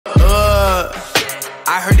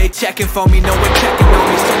I heard they checking for me, no one checking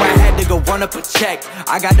on me, so I had to go run up a check.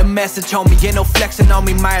 I got the message on me, ain't no flexing on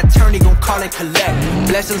me, my attorney gon' call and collect.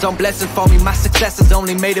 Blessings on blessings for me, my successes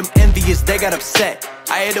only made them envious, they got upset.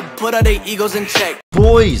 I had to put all their egos in check.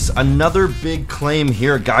 Boys, another big claim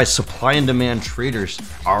here, guys. Supply and demand traders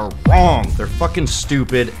are wrong. They're fucking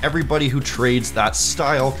stupid. Everybody who trades that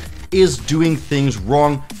style is doing things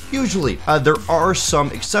wrong. Usually, there are some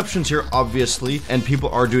exceptions here, obviously, and people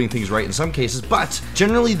are doing things right in some cases, but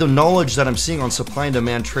generally the knowledge that I'm seeing on supply and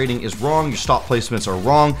demand trading is wrong. Your stop placements are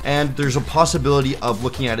wrong, and there's a possibility of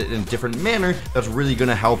looking at it in a different manner that's really going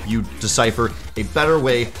to help you decipher a better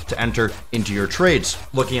way to enter into your trades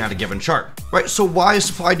looking at a given chart. Right, so why is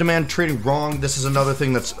supply demand trading wrong? This is another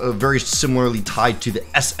thing that's very similarly tied to the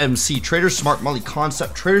SMC traders, smart money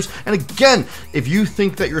concept traders. And again, if you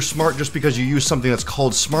think that you're smart just because you use something that's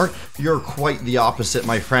called smart, you're quite the opposite,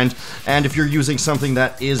 my friend. And if you're using something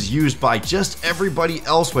that is used by just everybody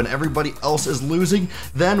else when everybody else is losing,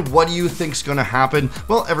 then what do you think's gonna happen?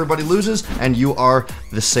 Well, everybody loses and you are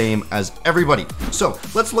the same as everybody. So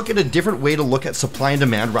let's look at a different way to look at supply and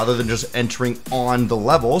demand rather than just entering on the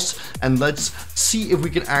levels, and let's see if we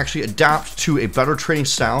can actually adapt to a better trading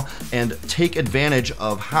style and take advantage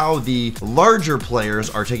of how the larger players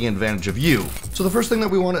are taking advantage of you. So the first thing that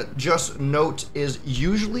we want to just note is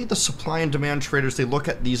usually the supply and demand traders, they look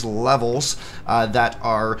at these levels that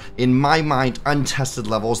are, in my mind, untested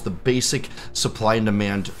levels, the basic supply and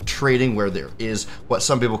demand trading, where there is what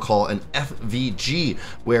some people call an FVG,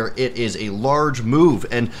 where it is a large move.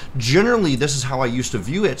 And generally, this is how I used to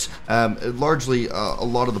view it. Largely, a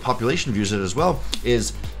lot of the population views it as well,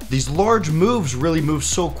 is these large moves really move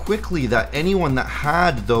so quickly that anyone that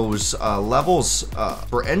had those levels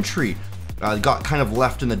for entry got kind of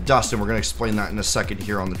left in the dust, and we're going to explain that in a second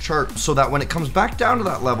here on the chart, so that when it comes back down to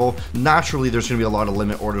that level, naturally there's going to be a lot of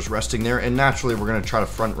limit orders resting there, and naturally we're going to try to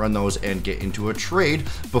front run those and get into a trade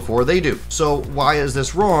before they do. So why is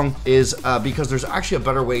this wrong? Is because there's actually a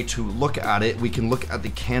better way to look at it. We can look at the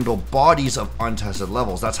candle bodies of untested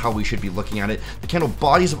levels. That's how we should be looking at it. The candle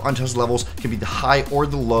bodies of untested levels can be the high or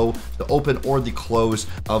the low, the open or the close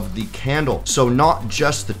of the candle. So not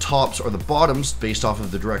just the tops or the bottoms based off of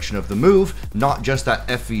the direction of the move, not just that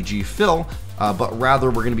FVG fill, but rather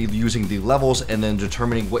we're going to be using the levels and then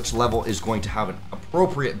determining which level is going to have an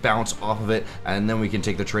appropriate bounce off of it, and then we can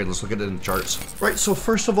take the trade. Let's look at it in the charts. Right, so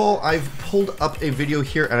first of all, I've pulled up a video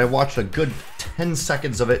here and I watched a good 10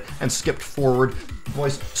 seconds of it and skipped forward,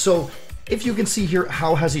 boys. So if you can see here,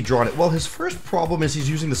 how has he drawn it? Well, his first problem is he's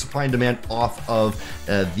using the supply and demand off of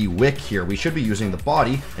the wick here. We should be using the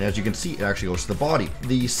body, and as you can see, it actually goes to the body.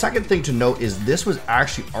 The second thing to note is this was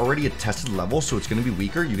actually already a tested level, so it's going to be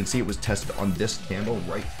weaker. You can see it was tested on this candle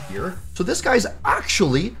right here. So this guy's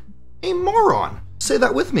actually a moron. Say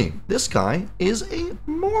that with me. This guy is a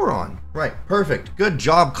moron. Right, perfect. Good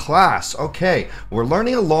job, class. Okay, we're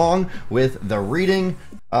learning along with the reading.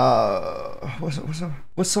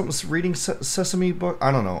 What's some reading Sesame book?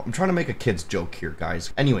 I don't know. I'm trying to make a kid's joke here,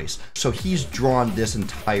 guys. Anyways, so he's drawn this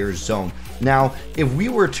entire zone. Now, if we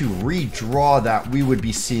were to redraw that, we would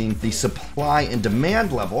be seeing the supply and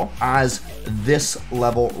demand level as this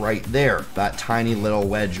level right there, that tiny little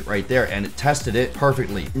wedge right there, and it tested it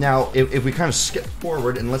perfectly. Now, if we kind of skip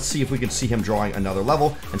forward and let's see if we can see him drawing another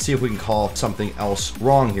level and see if we can call something else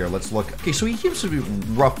wrong here. Let's look. Okay, so he seems to be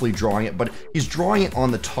roughly drawing it, but he's drawing it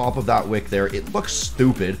on the top of that wick there. It looks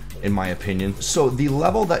stupid, in my opinion. So the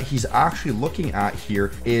level that he's actually looking at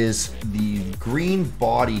here is the green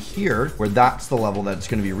body here, where that's the level that it's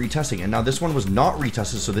going to be retesting. And now this one was not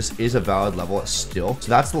retested, so this is a valid level still. So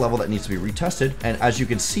that's the level that needs to be retested. And as you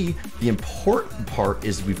can see, the important part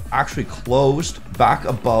is we've actually closed back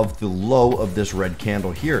above the low of this red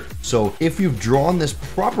candle here. So if you've drawn this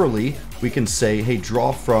properly, we can say, hey,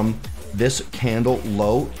 draw from this candle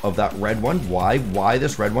low of that red one. Why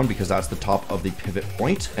this red one? Because that's the top of the pivot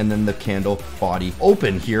point, and then the candle body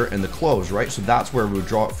open here and the close, right? So that's where we would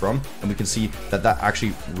draw it from, and we can see that that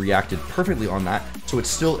actually reacted perfectly on that. So it's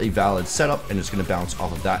still a valid setup, and it's going to bounce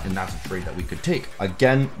off of that, and that's a trade that we could take.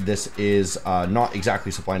 Again, this is not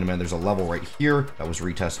exactly supply and demand. There's a level right here that was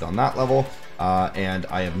retested on that level, and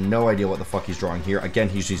I have no idea what the fuck he's drawing here. Again,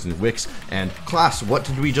 he's using wicks. And class, what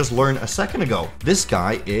did we just learn a second ago? This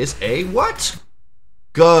guy is a what?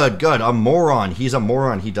 Good. A moron. He's a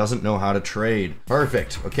moron. He doesn't know how to trade.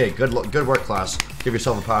 Perfect. Okay, good work, class. Give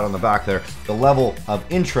yourself a pat on the back there. The level of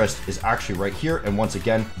interest is actually right here. And once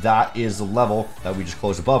again, that is the level that we just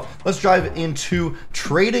closed above. Let's dive into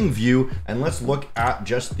trading view and let's look at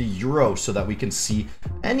just the euro so that we can see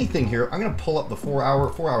anything here. I'm going to pull up the 4 hour.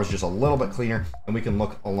 4 hours just a little bit cleaner and we can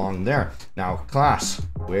look along there. Now, class,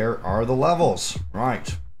 where are the levels?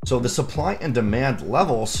 Right. So the supply and demand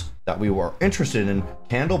levels that we were interested in,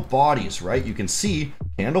 candle bodies, right? You can see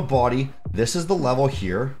candle body, this is the level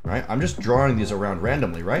here, right? I'm just drawing these around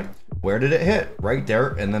randomly, right? Where did it hit? Right there,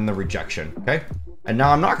 and then the rejection, okay? And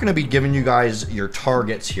now I'm not gonna be giving you guys your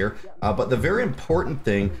targets here, but the very important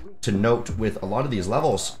thing to note with a lot of these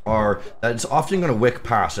levels are that it's often going to wick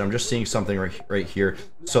past. And I'm just seeing something right here,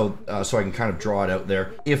 so I can kind of draw it out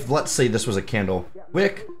there. If let's say this was a candle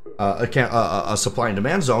wick, a supply and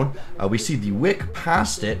demand zone, we see the wick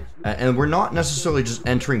past it, and we're not necessarily just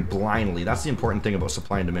entering blindly. That's the important thing about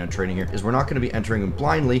supply and demand trading here, is we're not going to be entering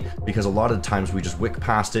blindly, because a lot of the times we just wick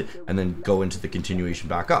past it and then go into the continuation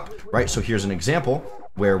back up, right? So here's an example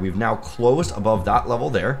where we've now closed above that level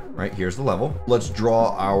there, right? Here's the level. Let's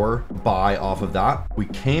draw our buy off of that. We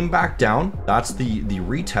came back down. That's the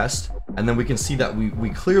retest. And then we can see that we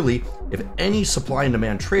clearly, if any supply and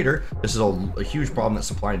demand trader, this is a huge problem that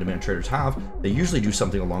supply and demand traders have, they usually do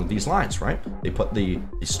something along these lines, right? They put the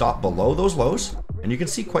stop below those lows, and you can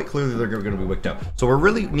see quite clearly they're going to be wicked out. So we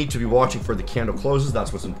really need to be watching for the candle closes.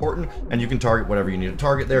 That's what's important. And you can target whatever you need to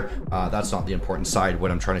target there. That's not the important side.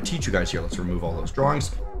 What I'm trying to teach you guys here, let's remove all those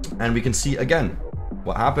drawings. And we can see again,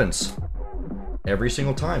 what happens every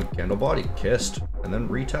single time. Candle body, kissed, and then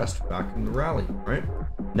retest back in the rally, right?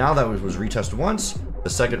 Now that was retested once, the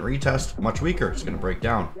second retest, much weaker. It's going to break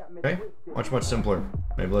down, okay? Much simpler.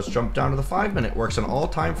 Maybe let's jump down to the 5 minute. Works on all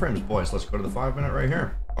time frames, boys. Let's go to the 5 minute right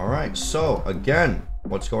here. All right, so again,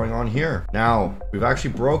 what's going on here? Now, we've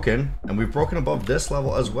actually broken, and we've broken above this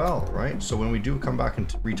level as well, right? So when we do come back and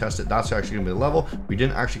retest it, that's actually gonna be the level. We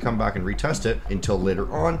didn't actually come back and retest it until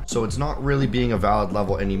later on. So it's not really being a valid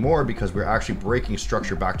level anymore, because we're actually breaking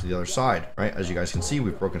structure back to the other side, right? As you guys can see,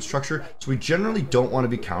 we've broken structure. So we generally don't want to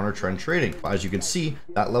be counter trend trading. But as you can see,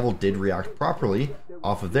 that level did react properly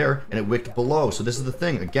off of there, and it wicked below. So this is the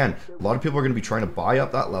thing. Again, a lot of people are going to be trying to buy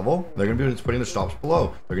up that level. They're going to be putting their stops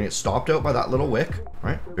below. They're going to get stopped out by that little wick,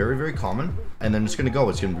 right? Very common. And then it's going to go.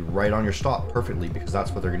 It's going to be right on your stop perfectly, because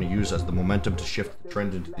that's what they're going to use as the momentum to shift the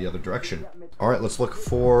trend into the other direction. All right, let's look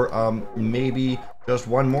for maybe just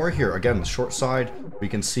one more here. Again, the short side, we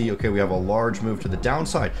can see, okay, we have a large move to the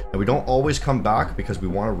downside, and we don't always come back because we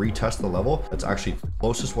want to retest the level. That's actually the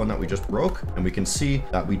closest one that we just broke, and we can see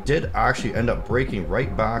that we did actually end up breaking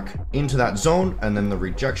right back into that zone, and then the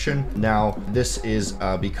rejection. Now, this is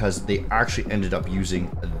because they actually ended up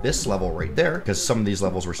using this level right there, because some of these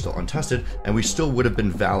levels were still untested, and we still would have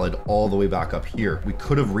been valid all the way back up here. We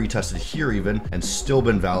could have retested here even and still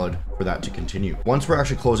been valid for that to continue. Once we're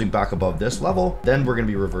actually closing back above this level, then we're going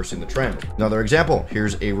to be reversing the trend. Another example,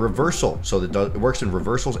 here's a reversal. So it works in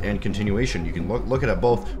reversals and continuation. You can look at it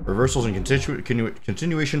both reversals and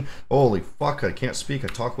continuation. Holy fuck, I can't speak. I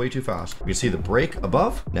talk way too fast. You can see the break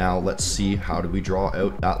above. Now let's see, how do we draw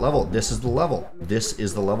out that level? This is the level. This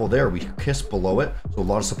is the level there. We kiss below it. So a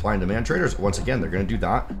lot of supply and demand traders, once again, they're going to do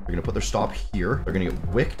that. They're going to put their stop here. They're going to get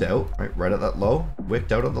wicked out, right at that low,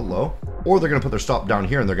 wicked out of the low, or they're going to put their stop down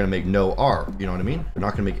here and they're going to make no R. You know what I mean? They're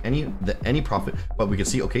not going to make any profit, but we can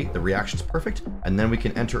see, okay, the reaction's perfect, and then we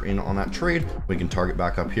can enter in on that trade. We can target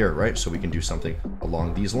back up here, right? So we can do something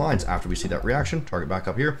along these lines after we see that reaction, target back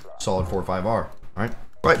up here, solid 4-5R, all right?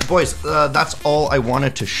 Right, boys, that's all I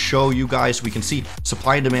wanted to show you guys. We can see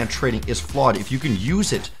supply and demand trading is flawed. If you can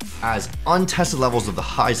use it as untested levels of the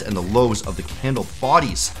highs and the lows of the candle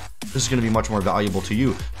bodies, this is going to be much more valuable to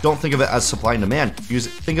you. Don't think of it as supply and demand.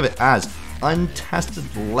 Think of it as untested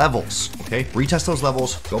levels, okay? Retest those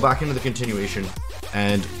levels, go back into the continuation,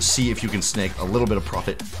 and see if you can snag a little bit of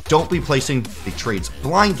profit. Don't be placing the trades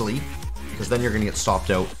blindly, because then you're going to get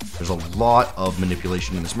stopped out. There's a lot of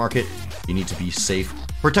manipulation in this market. You need to be safe.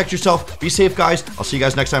 Protect yourself. Be safe, guys. I'll see you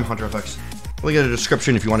guys next time. Hunter FX. Look at the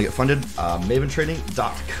description if you want to get funded.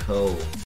 Maventrading.co.